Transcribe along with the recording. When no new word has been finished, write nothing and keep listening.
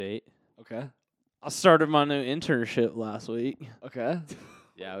Okay. I started my new internship last week. Okay.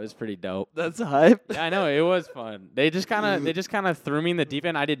 Yeah, it was pretty dope. That's hype. Yeah, I know it was fun. They just kind of threw me in the deep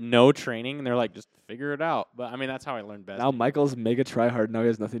end. I did no training, and they're like, just figure it out. But I mean, that's how I learned best. Now Michael's mega try hard. Now he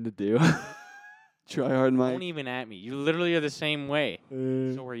has nothing to do. Try hard, Mike. Don't even at me. You literally are the same way.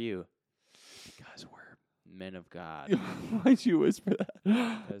 So are you. Because we're men of God. Why'd you whisper that?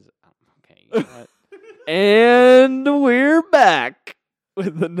 Because okay, you know what? And we're back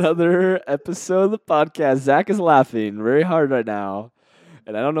with another episode of the podcast. Zach is laughing very hard right now,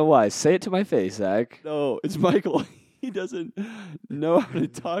 and I don't know why. Say it to my face, Zach. No, it's Michael. He doesn't know how to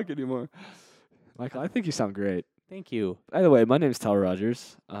talk anymore. Michael, I think you sound great. Thank you. By the way, my name's Tyler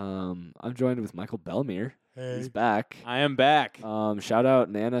Rogers. I'm joined with Michael Belmere. He's back. I am back. Shout out,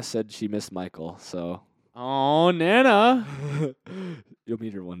 Nana said she missed Michael, so Oh, Nana. you'll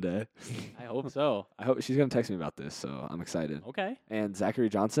meet her one day. I hope so. I hope she's gonna text me about this, so I'm excited. Okay. And Zachary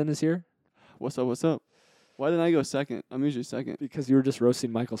Johnson is here What's up? What's up? Why didn't I go second? I'm usually second. because you were just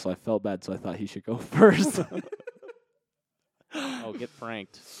roasting Michael, so I felt bad, so I thought he should go first. Oh, get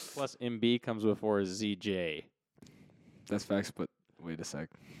pranked. Plus, MB comes before ZJ. That's facts, but wait a sec.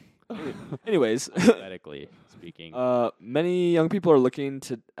 Anyways, Hypothetically speaking. many young people are looking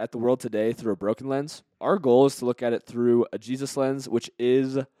at the world today through a broken lens. Our goal is to look at it through a Jesus lens, which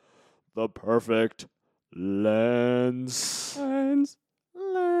is the perfect lens. Lens.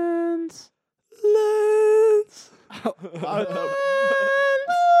 Lens.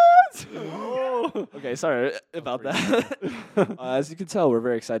 Okay, sorry about that. As you can tell, we're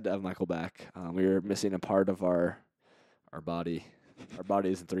very excited to have Michael back. We were missing a part of our body. Our body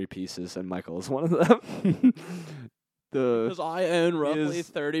is in 3 pieces, and Michael is one of them. Because I own roughly is-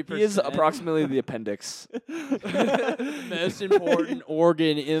 30%. He is approximately the appendix. most important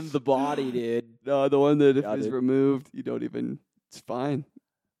organ in the body, dude. No, the one that if Yeah, it's dude. removed, you don't even. It's fine.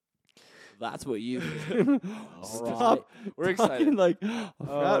 That's what you. Stop. We're Talking excited. like a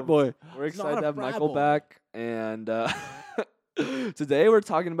frat boy. We're It's not excited a to have frat Michael boy. back, and today we're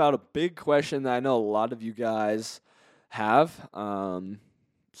talking about a big question that I know a lot of you guys have,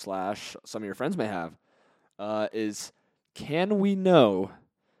 slash some of your friends may have, is can we know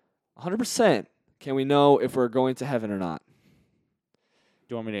 100%? Can we know if we're going to heaven or not? Do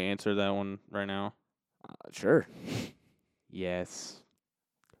you want me to answer that one right now? Sure. Yes.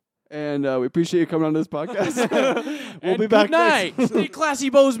 And we appreciate you coming on this podcast. We'll And be back good night. next. Stay classy,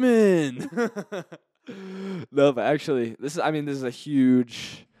 Bozeman. No, but actually, this is a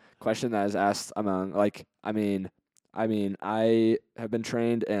huge question that is asked among I have been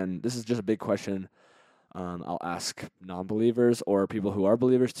trained, and this is just a big question. I'll ask non-believers or people who are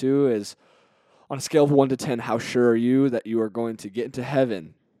believers too. Is on a scale of 1 to 10, how sure are you that you are going to get into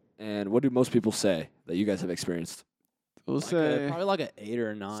heaven? And what do most people say that you guys have experienced? We'll say. probably like an 8 or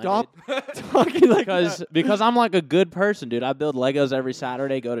a 9. Stop talking like because I'm like a good person, dude. I build Legos every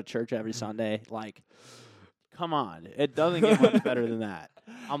Saturday, go to church every Sunday. Like, come on, it doesn't get much better than that.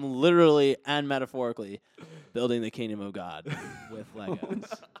 I'm literally and metaphorically building the kingdom of God with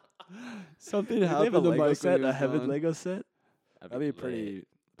Legos. something Do they have a happened to Lego Mike set, when he a was heaven gone. Lego set? That'd be lit. pretty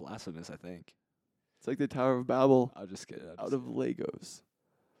blasphemous, I think. It's like the Tower of Babel I'll just kidding. out of Legos.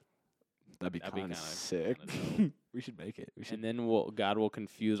 That'd be That'd be kind of kinda- sick. kinda dope. We should make it. We should. And then God will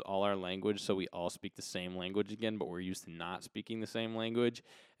confuse all our language, so we all speak the same language again, but we're used to not speaking the same language,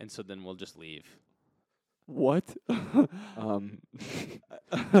 and so then we'll just leave. What?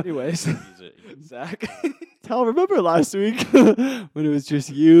 Anyways, Use it. Zach. Tal, remember last week when it was just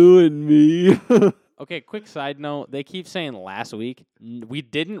you and me? Okay, quick side note. They keep saying last week. We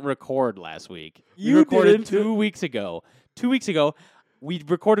didn't record last week. You we recorded didn't. 2 weeks ago. 2 weeks ago, we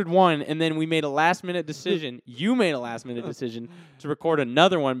recorded one, and then we made a last-minute decision. You made a last-minute decision to record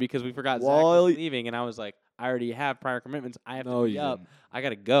another one because we forgot Zach While was y- leaving, and I was like, I already have prior commitments. I have No, to you be up. didn't. I got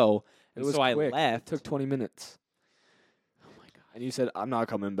to go. It And was so quick. I left. It took 20 minutes. Oh, my God. And you said, I'm not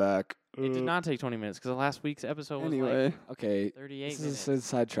coming back. It did not take 20 minutes because last week's episode was Anyway, like Okay. 38 This minutes. is a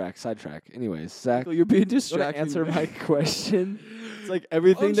sidetrack. Anyways, Zach, Michael, you're being you want to distracted. answer my question? It's like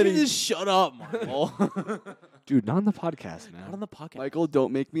everything that he. just shut up, Michael. Dude, not on the podcast, Not on man. the podcast. Michael,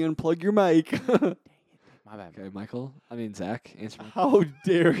 don't make me unplug your mic. My bad. Okay, Michael. Zach, answer my How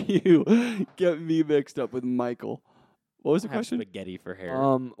dare you get me mixed up with Michael? What was the I have question? spaghetti for hair.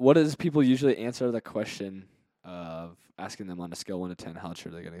 What does people usually answer the question of asking them on a scale 1 to 10 how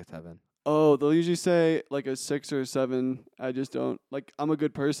sure they're going to get to heaven? Oh, they'll usually say like a 6 or a 7. I just don't like. I'm a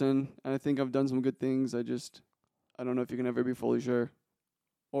good person, and I think I've done some good things. I don't know if you can ever be fully sure,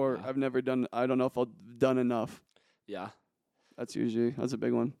 or Yeah. I've never done. I don't know if I've done enough. Yeah. That's a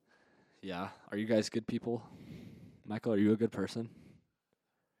big one. Yeah. Are you guys good people? Michael, are you a good person?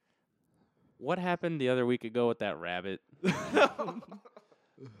 What happened the other week ago with that rabbit?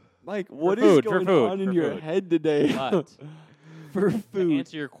 Mike, what is food, for going food, on in for your food. head today? But For to food.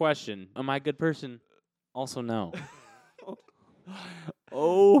 answer your question, am I a good person? Also, no.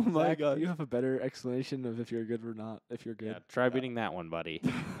 Oh my Zach, god. do you have a better explanation of if you're good or not? If you're good, Yeah, try beating that one, buddy.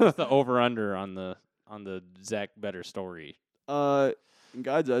 What's the over/under on the Zach Better story? In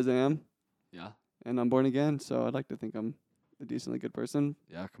God's eyes, I am, yeah, and I'm born again, so I'd like to think I'm a decently good person.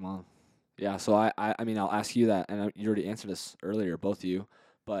 yeah. Come on. Yeah. So I mean, I'll ask you that, and you already answered this earlier, both of you.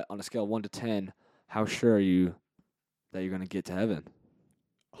 But on a scale of 1 to 10, how sure are you that you're gonna get to heaven?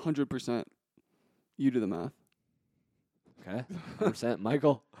 100%. You do the math. Okay, 100%.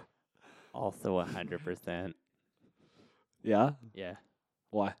 Michael. Also 100%. Yeah. Yeah,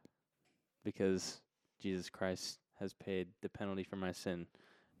 Why? because Jesus Christ has paid the penalty for my sin,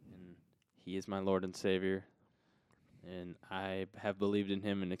 and He is my Lord and Savior, and I have believed in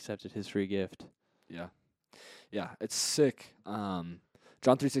Him and accepted His free gift. Yeah. Yeah, it's sick.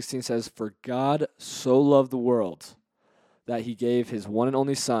 John 3:16 says, "For God so loved the world that he gave his one and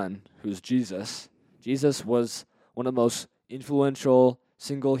only son, who's Jesus." Jesus was one of the most influential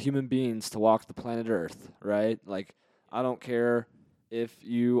single human beings to walk the planet Earth, right? Like, I don't care if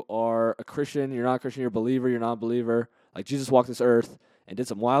you are a Christian, you're not a Christian, you're a believer, you're not a believer. Like, Jesus walked this earth and did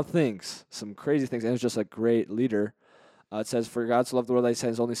some wild things, some crazy things, and was just a great leader. It says, "For God so loved the world that he sent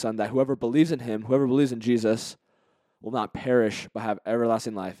his only son, that whoever believes in him, whoever believes in Jesus, will not perish but have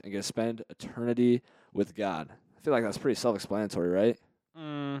everlasting life and get to spend eternity with God." I feel like that's pretty self-explanatory, right?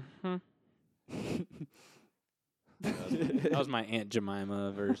 Mm-hmm. That was my Aunt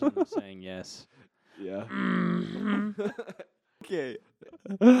Jemima version of saying yes. Yeah. Okay.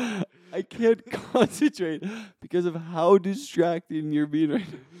 I can't concentrate because of how distracting you're being right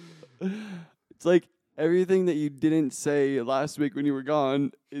now. It's like everything that you didn't say last week when you were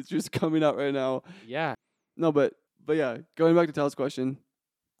gone is just coming out right now. Yeah. No, but yeah, going back to Tal's question.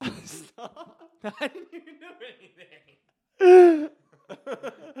 Stop. I didn't even know anything.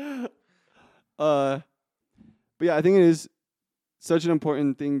 But yeah, I think it is such an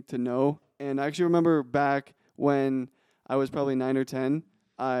important thing to know. And I actually remember back when I was probably 9 or 10,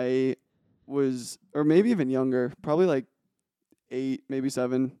 I was, or maybe even younger, probably like 8, maybe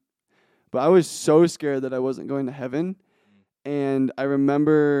 7. But I was so scared that I wasn't going to heaven. And I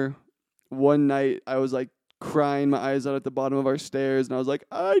remember one night I was like crying my eyes out at the bottom of our stairs. And I was like,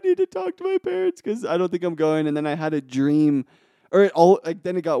 I need to talk to my parents because I don't think I'm going. And then I had a dream, or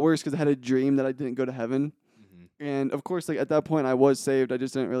then it got worse because I had a dream that I didn't go to heaven. Mm-hmm. And of course, like at that point I was saved. I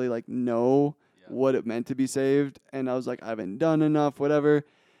just didn't really like know what it meant to be saved. And I was like, I haven't done enough, whatever.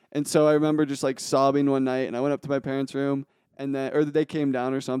 And so I remember just like sobbing one night, and I went up to my parents' room, and then, or they came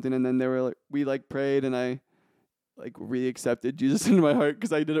down or something. And then they were like, we like prayed, and I like re-accepted Jesus into my heart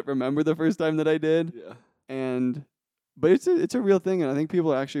because I didn't remember the first time that I did. Yeah. And, but it's a real thing. And I think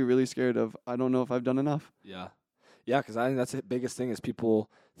people are actually really scared of, I don't know if I've done enough. Yeah. Yeah, because I think that's the biggest thing is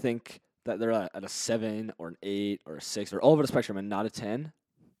people think that they're at a 7 or an 8 or a 6 or all over the spectrum and not a 10.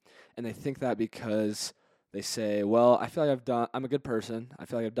 And they think that because they say, well, I feel like I'm a good person. I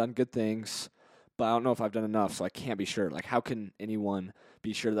feel like I've done good things, but I don't know if I've done enough, so I can't be sure. Like, how can anyone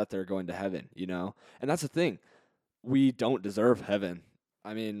be sure that they're going to heaven, you know? And that's the thing. We don't deserve heaven.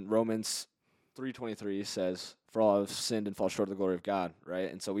 I mean, Romans 3:23 says, "For all have sinned and fall short of the glory of God,"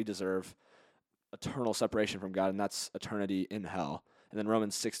 right? And so we deserve eternal separation from God, and that's eternity in hell. And then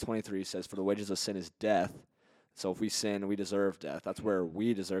Romans 6:23 says, "For the wages of sin is death." So if we sin, we deserve death. That's where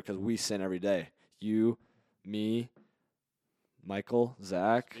we deserve, because we sin every day. You, me, Michael,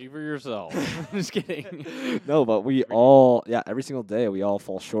 Zach. Speak for yourself. I'm just kidding. No, but we all, every single day we all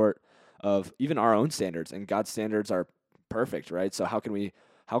fall short of even our own standards, and God's standards are perfect, right? So how can we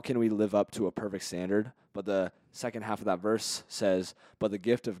live up to a perfect standard? But the second half of that verse says, "But the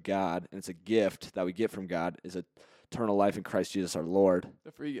gift of God," and it's a gift that we get from God, is eternal life in Christ Jesus our Lord.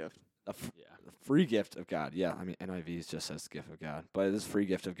 The free gift. The free gift of God. Yeah, I mean, NIV just says gift of God, but it is free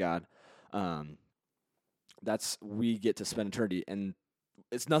gift of God. We get to spend eternity, and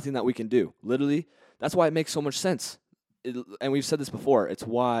it's nothing that we can do. Literally, that's why it makes so much sense. And we've said this before. It's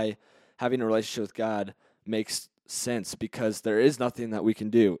why having a relationship with God makes sense, because there is nothing that we can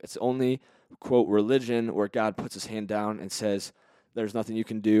do. It's only, quote, religion where God puts his hand down and says, "There's nothing you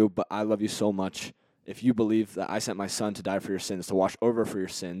can do, but I love you so much. If you believe that I sent my son to die for your sins, to wash over for your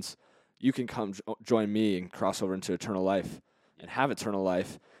sins, you can come join me and cross over into eternal life and have eternal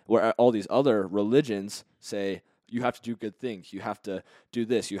life." Where all these other religions say, you have to do good things. You have to do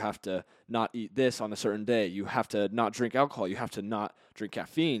this. You have to not eat this on a certain day. You have to not drink alcohol. You have to not drink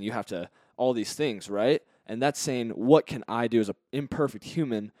caffeine. You have to, all these things, right? And that's saying, what can I do as an imperfect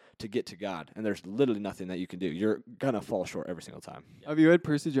human to get to God? And there's literally nothing that you can do. You're going to fall short every single time. Have you read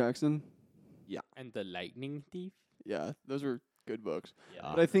Percy Jackson? And the lightning thief. Yeah, those were good books.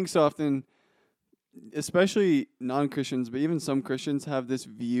 Yeah. But I think so often, especially non-Christians, but even some Christians have this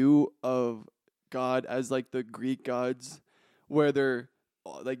view of God as like the Greek gods, where they're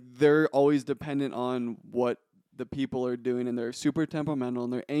always dependent on what the people are doing, and they're super temperamental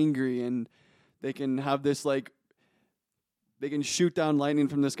and they're angry, and they can have this like they can shoot down lightning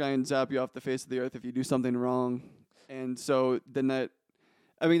from the sky and zap you off the face of the earth if you do something wrong. And so then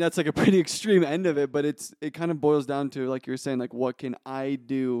that's like a pretty extreme end of it, but it kind of boils down to, like you were saying, like, what can I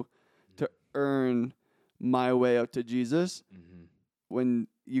do to earn my way up to Jesus when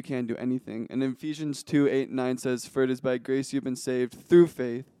you can't do anything? And Ephesians 2:8-9 says, "For it is by grace you've been saved through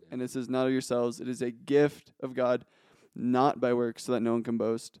faith, and it says not of yourselves, it is a gift of God, not by works, so that no one can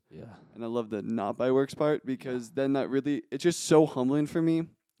boast." Yeah. And I love the not by works part, because then it's just so humbling for me,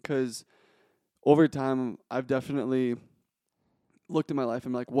 because over time I've definitely looked at my life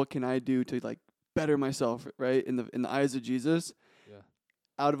and like, what can I do to like better myself, right? In the eyes of Jesus. Yeah.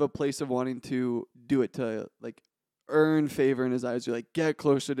 Out of a place of wanting to do it to like earn favor in his eyes, or like get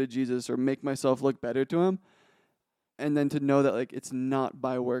closer to Jesus, or make myself look better to him. And then to know that like it's not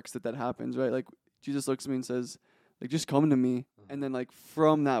by works that happens, right? Like Jesus looks at me and says, like, just come to me. And then like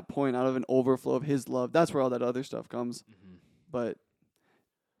from that point, out of an overflow of his love, that's where all that other stuff comes. But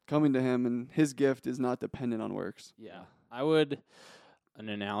coming to him and his gift is not dependent on works. Yeah. An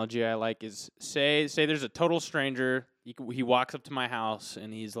analogy I like is say there's a total stranger. He walks up to my house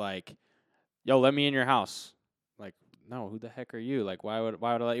and he's like, "Yo, let me in your house." Like, no, who the heck are you? Like, why would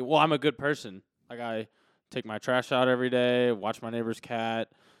I let you? Well, I'm a good person. Like, I take my trash out every day, watch my neighbor's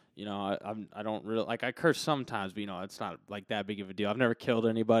cat. You know, I don't really, like, I curse sometimes, but, it's not, like, that big of a deal. I've never killed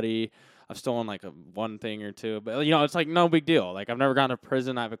anybody. I've stolen, like, one thing or two. But, it's, like, no big deal. Like, I've never gone to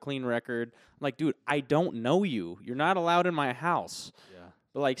prison. I have a clean record. I'm like, dude, I don't know you. You're not allowed in my house. Yeah.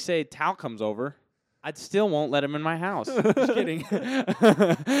 But, like, say Tal comes over, I still won't let him in my house. Just kidding.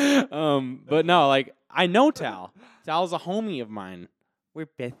 But, no, like, I know Tal. Tal's a homie of mine. We're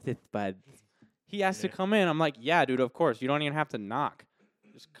bestest buds. He has to come in. I'm like, yeah, dude, of course. You don't even have to knock.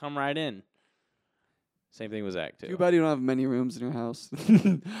 Just come right in. Same thing with Zach, too. Too bad you don't have many rooms in your house.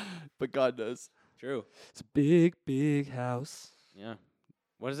 But God does. True. It's a big, big house. Yeah.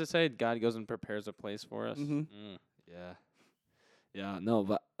 What does it say? God goes and prepares a place for us? Mhm. Yeah. Yeah, no,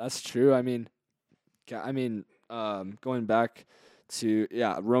 but that's true. I mean, going back to,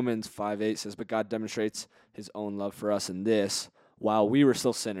 Romans 5:8 says, "But God demonstrates his own love for us in this, while we were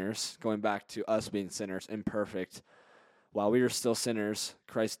still sinners," going back to us being sinners, imperfect, while we were still sinners,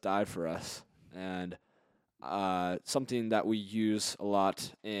 Christ died for us. And something that we use a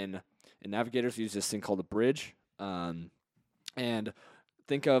lot in Navigators, we use this thing called a bridge. And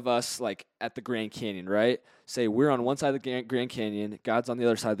think of us like at the Grand Canyon, right? Say we're on one side of the Grand Canyon, God's on the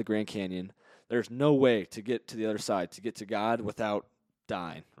other side of the Grand Canyon. There's no way to get to the other side, to get to God without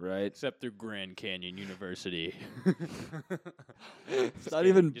dying, right? Except through Grand Canyon University. It's not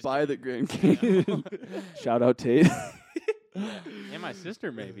even by the Grand Canyon. Shout out Tate. And my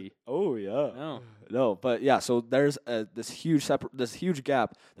sister, maybe. Oh yeah. No. But yeah. So there's this huge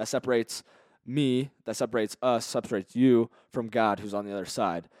gap that separates us, separates you from God, who's on the other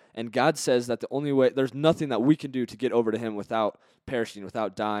side. And God says that the only way, there's nothing that we can do to get over to him without perishing,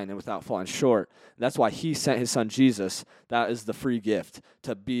 without dying, and without falling short. And that's why he sent his son Jesus. That is the free gift,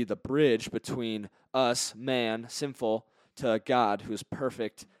 to be the bridge between us, man, sinful, to God, who is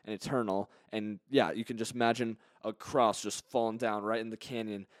perfect and eternal. And yeah, you can just imagine a cross just falling down right in the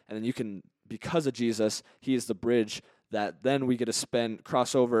canyon. And then you can, because of Jesus, he is the bridge that then we get to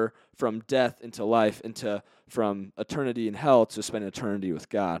cross over from death into life, from eternity in hell to spend eternity with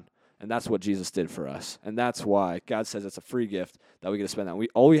God. And that's what Jesus did for us. And that's why God says it's a free gift that we get to spend that.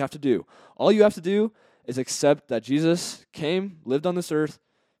 All you have to do is accept that Jesus came, lived on this earth,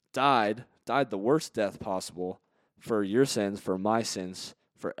 died the worst death possible for your sins, for my sins,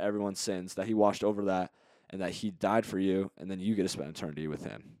 for everyone's sins, that he washed over that, and that he died for you, and then you get to spend eternity with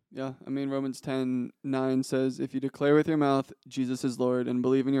him. Yeah, I mean, Romans 10:9 says, "If you declare with your mouth Jesus is Lord and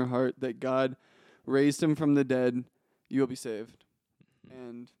believe in your heart that God raised him from the dead, you will be saved."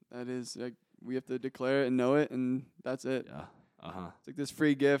 And that is, like, we have to declare it and know it, and that's it. Yeah. It's like this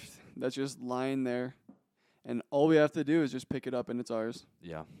free gift that's just lying there, and all we have to do is just pick it up, and it's ours.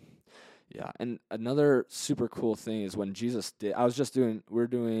 Yeah. Yeah, and another super cool thing is when Jesus did, we're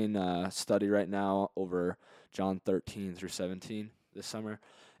doing a study right now over John 13 through 17 this summer,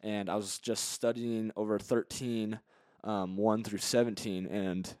 and I was just studying over 13 1 through 17,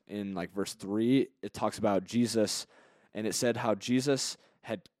 and in like verse 3, it talks about Jesus, and it said how Jesus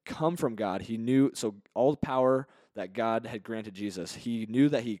had come from God. He knew, so all the power that God had granted Jesus, he knew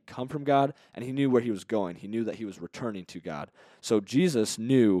that he come from God, and he knew where he was going. He knew that he was returning to God. So Jesus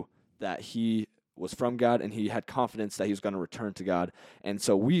knew that he was from God, and he had confidence that he was going to return to God. And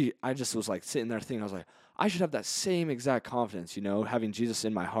so I just was like sitting there thinking, I was like, I should have that same exact confidence, having Jesus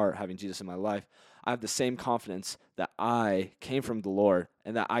in my heart, having Jesus in my life. I have the same confidence that I came from the Lord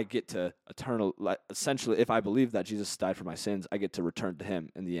and that I get to essentially, if I believe that Jesus died for my sins, I get to return to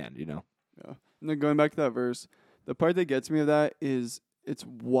him in the end, Yeah. And then going back to that verse, the part that gets me of that is it's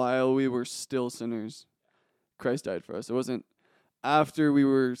while we were still sinners, Christ died for us. It wasn't after we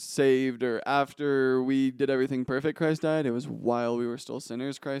were saved or after we did everything perfect, Christ died. It was while we were still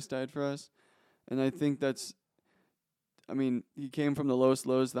sinners, Christ died for us. And I think he came from the lowest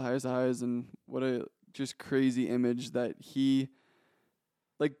lows to the highest highs, and what a just crazy image that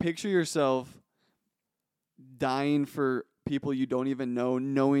picture yourself dying for people you don't even know,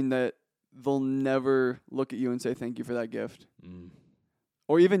 knowing that they'll never look at you and say thank you for that gift.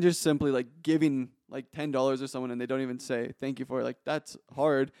 Or even just simply giving $10 to someone and they don't even say thank you for it. That's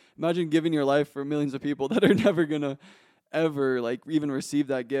hard. Imagine giving your life for millions of people that are never going to ever even receive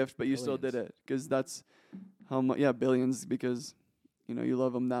that gift, but you still did it because that's how much. Yeah, billions, because you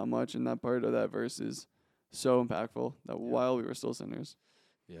love them that much, and that part of that verse is so impactful that while we were still sinners.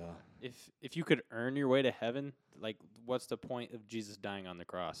 Yeah. If you could earn your way to heaven, what's the point of Jesus dying on the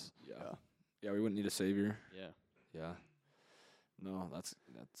cross? Yeah, we wouldn't need a savior. Yeah. No,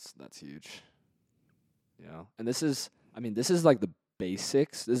 that's huge. And this is like the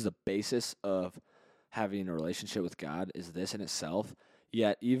basics. This is the basis of having a relationship with God, is this in itself.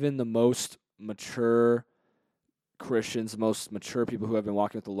 Yet even the most mature Christians, the most mature people who have been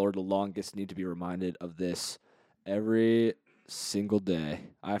walking with the Lord the longest need to be reminded of this every single day.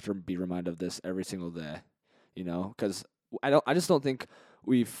 I have to be reminded of this every single day, because I just don't think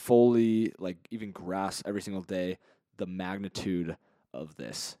we fully even grasp every single day the magnitude of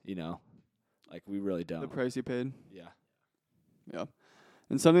this, we really don't. The price he paid. Yeah. Yeah.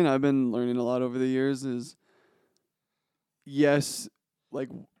 And something I've been learning a lot over the years is, yes,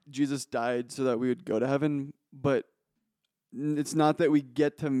 Jesus died so that we would go to heaven, but it's not that we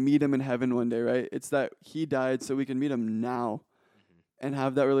get to meet him in heaven one day, right? It's that he died so we can meet him now and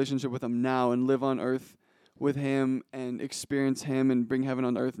have that relationship with him now and live on earth with him and experience him and bring heaven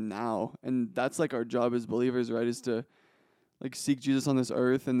on earth now. And that's our job as believers, right? Is to seek Jesus on this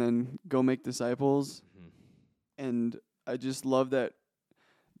earth and then go make disciples. And I just love that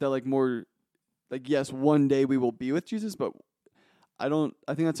more yes, one day we will be with Jesus, but I think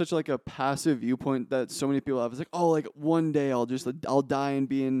that's such a passive viewpoint that so many people have. It's one day I'll die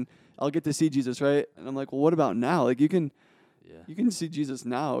and I'll get to see Jesus, right? And I'm well, what about now? You can see Jesus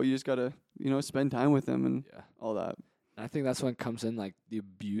now. You just gotta, spend time with him and all that. And I think that's when it comes in the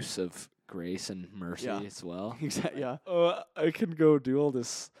abuse of grace and mercy as well. Exactly. Yeah. I can go do all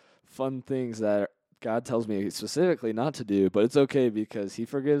this fun things that God tells me specifically not to do, but it's okay because he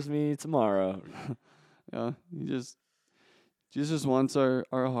forgives me tomorrow. Yeah. Jesus wants our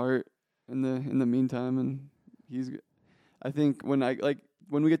heart in the meantime, and I think when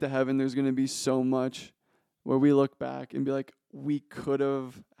we get to heaven, there's gonna be so much where we look back and be we could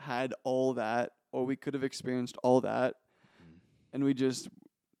have had all that, or we could have experienced all that, and we just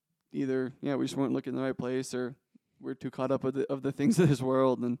either we just weren't looking in the right place, or we're too caught up with the things of this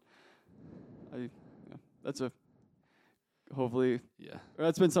world. And that's hopefully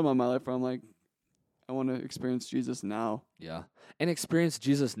that's been some of my life where I'm I want to experience Jesus now. Yeah. And experience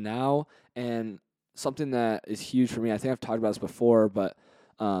Jesus now. And something that is huge for me, I think I've talked about this before, but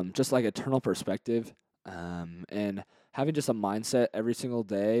just eternal perspective, and having just a mindset every single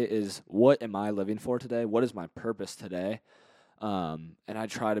day is, what am I living for today? What is my purpose today? And I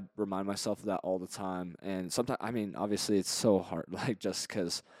try to remind myself of that all the time. And sometimes, obviously it's so hard, just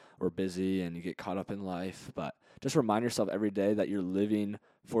because we're busy and you get caught up in life, but just remind yourself every day that you're living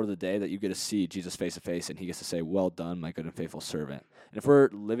for the day that you get to see Jesus face to face and he gets to say, well done, my good and faithful servant. And if we're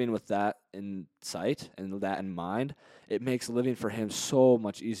living with that in sight and that in mind, it makes living for him so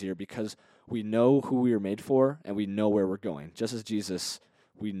much easier because we know who we were made for and we know where we're going. Just as Jesus,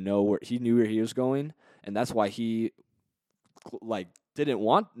 he knew where he was going, and that's why he didn't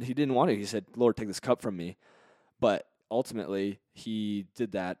want it. He said, Lord, take this cup from me. But ultimately, he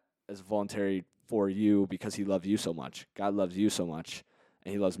did that as voluntary for you because he loved you so much. God loves you so much,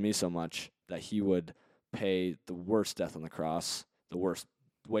 and he loves me so much that he would pay the worst death on the cross, the worst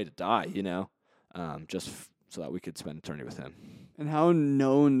way to die, just so that we could spend eternity with him. And how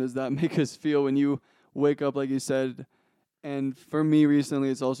known does that make us feel when you wake up, like you said. And for me recently,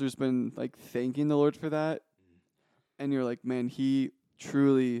 it's also just been like thanking the Lord for that. And you're like, man, he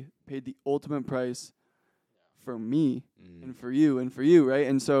truly paid the ultimate price for me and for you, right?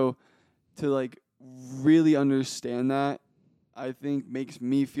 And so to like really understand that, I think makes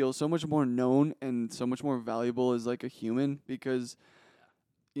me feel so much more known and so much more valuable as like a human, because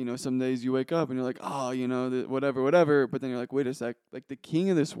you know, some days you wake up and you're like, oh, you know, whatever, but then you're like, wait a sec, like the king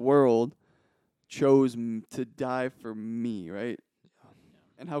of this world chose to die for me, right?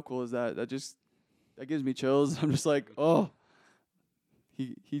 And how cool is that? That gives me chills. I'm just like, oh,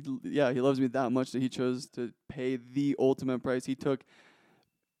 he loves me that much that he chose to pay the ultimate price. He took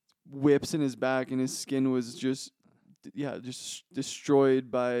whips in his back, and his skin was just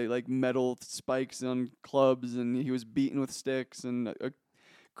destroyed by like metal spikes on clubs, and he was beaten with sticks, and a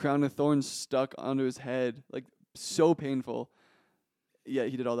crown of thorns stuck onto his head, like so painful. Yeah,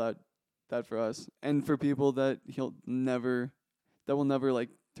 he did all that for us, and for people that will never like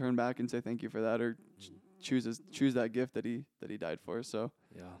turn back and say thank you for that, or choose that gift that he died for. So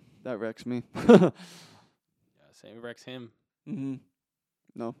Yeah. that wrecks me. Yeah, same wrecks him. Mm-hmm.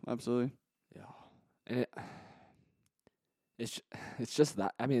 No, absolutely. Yeah. And it's just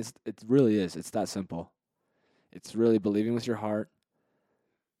that. I mean, it really is. It's that simple. It's really believing with your heart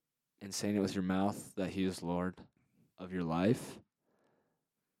and saying it with your mouth that he is Lord of your life.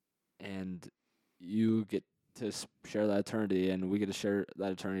 And you get to share that eternity, and we get to share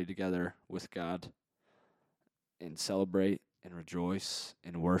that eternity together with God and celebrate and rejoice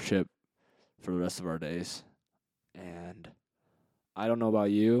and worship for the rest of our days. And I don't know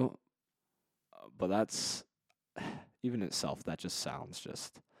about you, but that's, even itself, that just sounds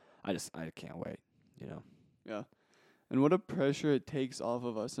I can't wait, you know? Yeah. And what a pressure it takes off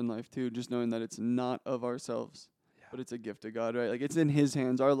of us in life too, just knowing that it's not of ourselves, but it's a gift of God, right? Like it's in his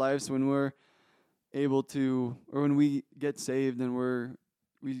hands. Our lives, when we're able to, or when we get saved and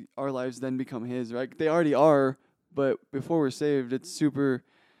our lives then become his, right? They already are, but before we're saved, it's super,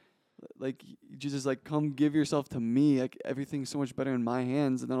 like, Jesus, like, come give yourself to me. Like, everything's so much better in my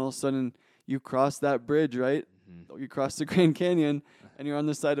hands. And then all of a sudden, you cross that bridge, right? You cross the Grand Canyon, and you're on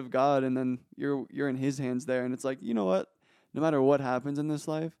the side of God, and then you're in his hands there. And it's like, you know what? No matter what happens in this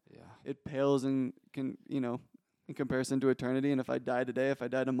life, it pales in comparison to eternity. And if I die today, if I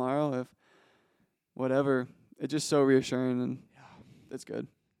die tomorrow, if whatever, it's just so reassuring, and it's good.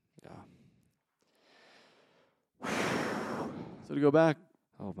 Yeah. So to go back,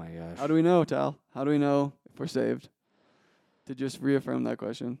 Oh my gosh. how do we know, Tal? How do we know if we're saved? To just reaffirm that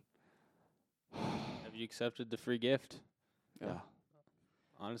question. Have you accepted the free gift? Yeah.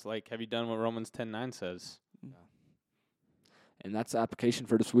 Honestly, like, have you done what Romans 10:9 says? And that's the application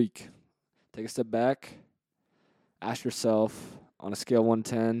for this week. Take a step back. Ask yourself, on a scale of 1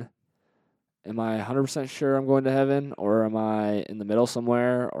 to 10, am I 100% sure I'm going to heaven? Or am I in the middle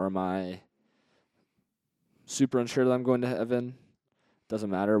somewhere? Or am I super unsure that I'm going to heaven? Doesn't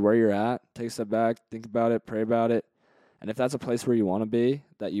matter where you're at. Take a step back. Think about it. Pray about it. And if that's a place where you want to be,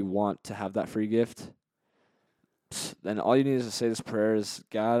 that you want to have that free gift, then all you need is to say this prayer is,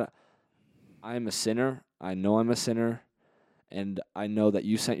 God, I am a sinner. I know I'm a sinner. And I know that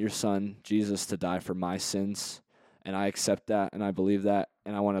you sent your son, Jesus, to die for my sins. And I accept that, and I believe that.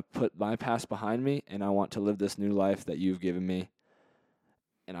 And I want to put my past behind me, and I want to live this new life that you've given me.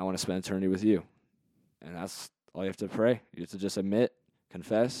 And I want to spend eternity with you. And that's all you have to pray. You have to just admit,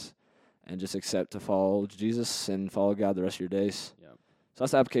 confess, and just accept to follow Jesus and follow God the rest of your days. Yep. So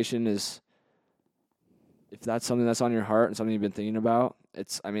that's the application is, if that's something that's on your heart and something you've been thinking about,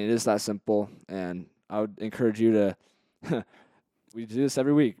 it is that simple. And I would encourage you to, we do this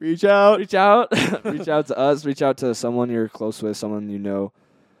every week. Reach out. Reach out. Reach out to us. Reach out to someone you're close with, someone you know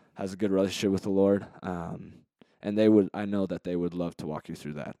has a good relationship with the Lord. And I know that they would love to walk you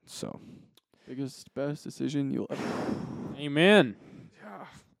through that. So, Biggest, best decision you'll ever make. Amen.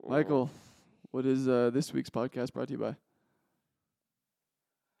 Michael, what is this week's podcast brought to you by?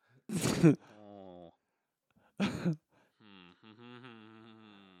 Oh. I'm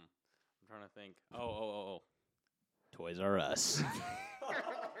trying to think. Oh. Toys R Us.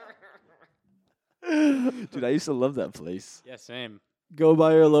 dude, I used to love that place. Yeah, same. Go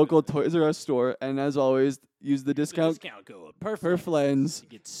by your local Toys R Us store, and as always, use the discount Discount code. Perflens. You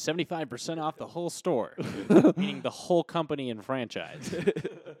get 75% off the whole store, meaning the whole company and franchise.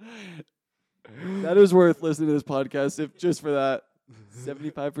 That is worth listening to this podcast if just for that.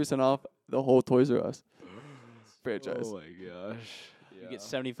 75% off the whole Toys R Us franchise. Oh my gosh. You get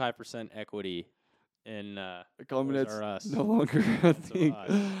 75% equity in A comment Toys R Us. no longer a thing.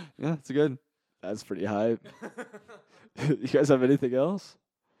 us. Yeah, it's good. That's pretty hype. You guys have anything else?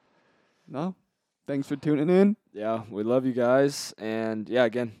 No? Thanks for tuning in. Yeah, we love you guys. And yeah,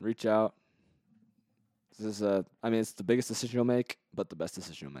 again, reach out. This is it's the biggest decision you'll make, but the best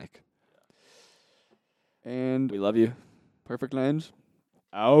decision you'll make. And We love you. Perfect Lens.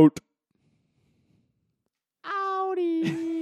 Out.